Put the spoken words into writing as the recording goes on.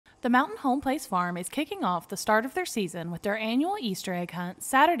The Mountain Homeplace Farm is kicking off the start of their season with their annual Easter egg hunt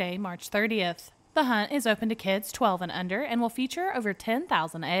Saturday, March 30th. The hunt is open to kids 12 and under and will feature over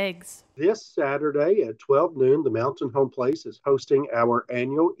 10,000 eggs. This Saturday at 12 noon, the Mountain Homeplace is hosting our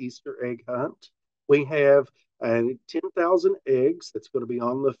annual Easter egg hunt. We have 10,000 eggs that's going to be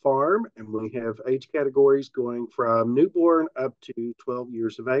on the farm, and we have age categories going from newborn up to 12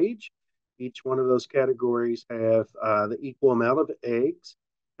 years of age. Each one of those categories have the equal amount of eggs.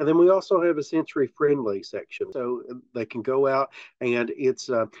 And then we also have a sensory friendly section. So they can go out and it's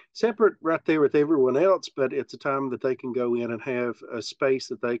separate right there with everyone else, but it's a time that they can go in and have a space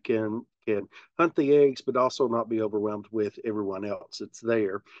that they can hunt the eggs, but also not be overwhelmed with everyone else that's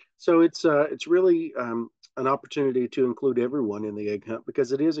there. So it's really an opportunity to include everyone in the egg hunt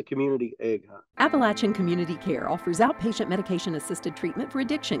because it is a community egg hunt. Appalachian Community Care offers outpatient medication-assisted treatment for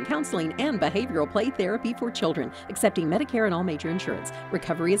addiction, counseling, and behavioral play therapy for children, accepting Medicare and all major insurance.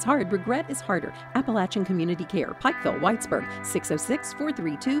 Recovery is hard, regret is harder. Appalachian Community Care, Pikeville, Whitesburg,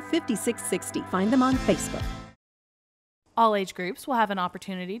 606-432-5660. Find them on Facebook. All age groups will have an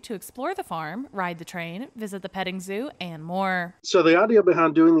opportunity to explore the farm, ride the train, visit the petting zoo, and more. So the idea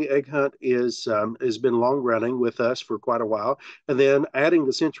behind doing the egg hunt is has been long running with us for quite a while, and then adding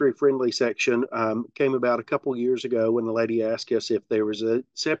the sensory friendly section came about a couple years ago when the lady asked us if there was a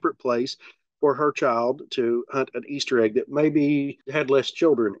separate place for her child to hunt an Easter egg that maybe had less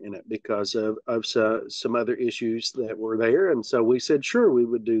children in it because of some other issues that were there. And so we said, sure, we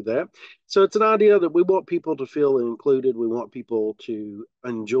would do that. So it's an idea that we want people to feel included. We want people to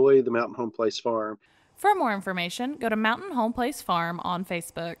enjoy the Mountain Home Place Farm. For more information, go to Mountain Homeplace Farm on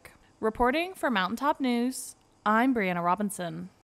Facebook. Reporting for Mountaintop News, I'm Brianna Robinson.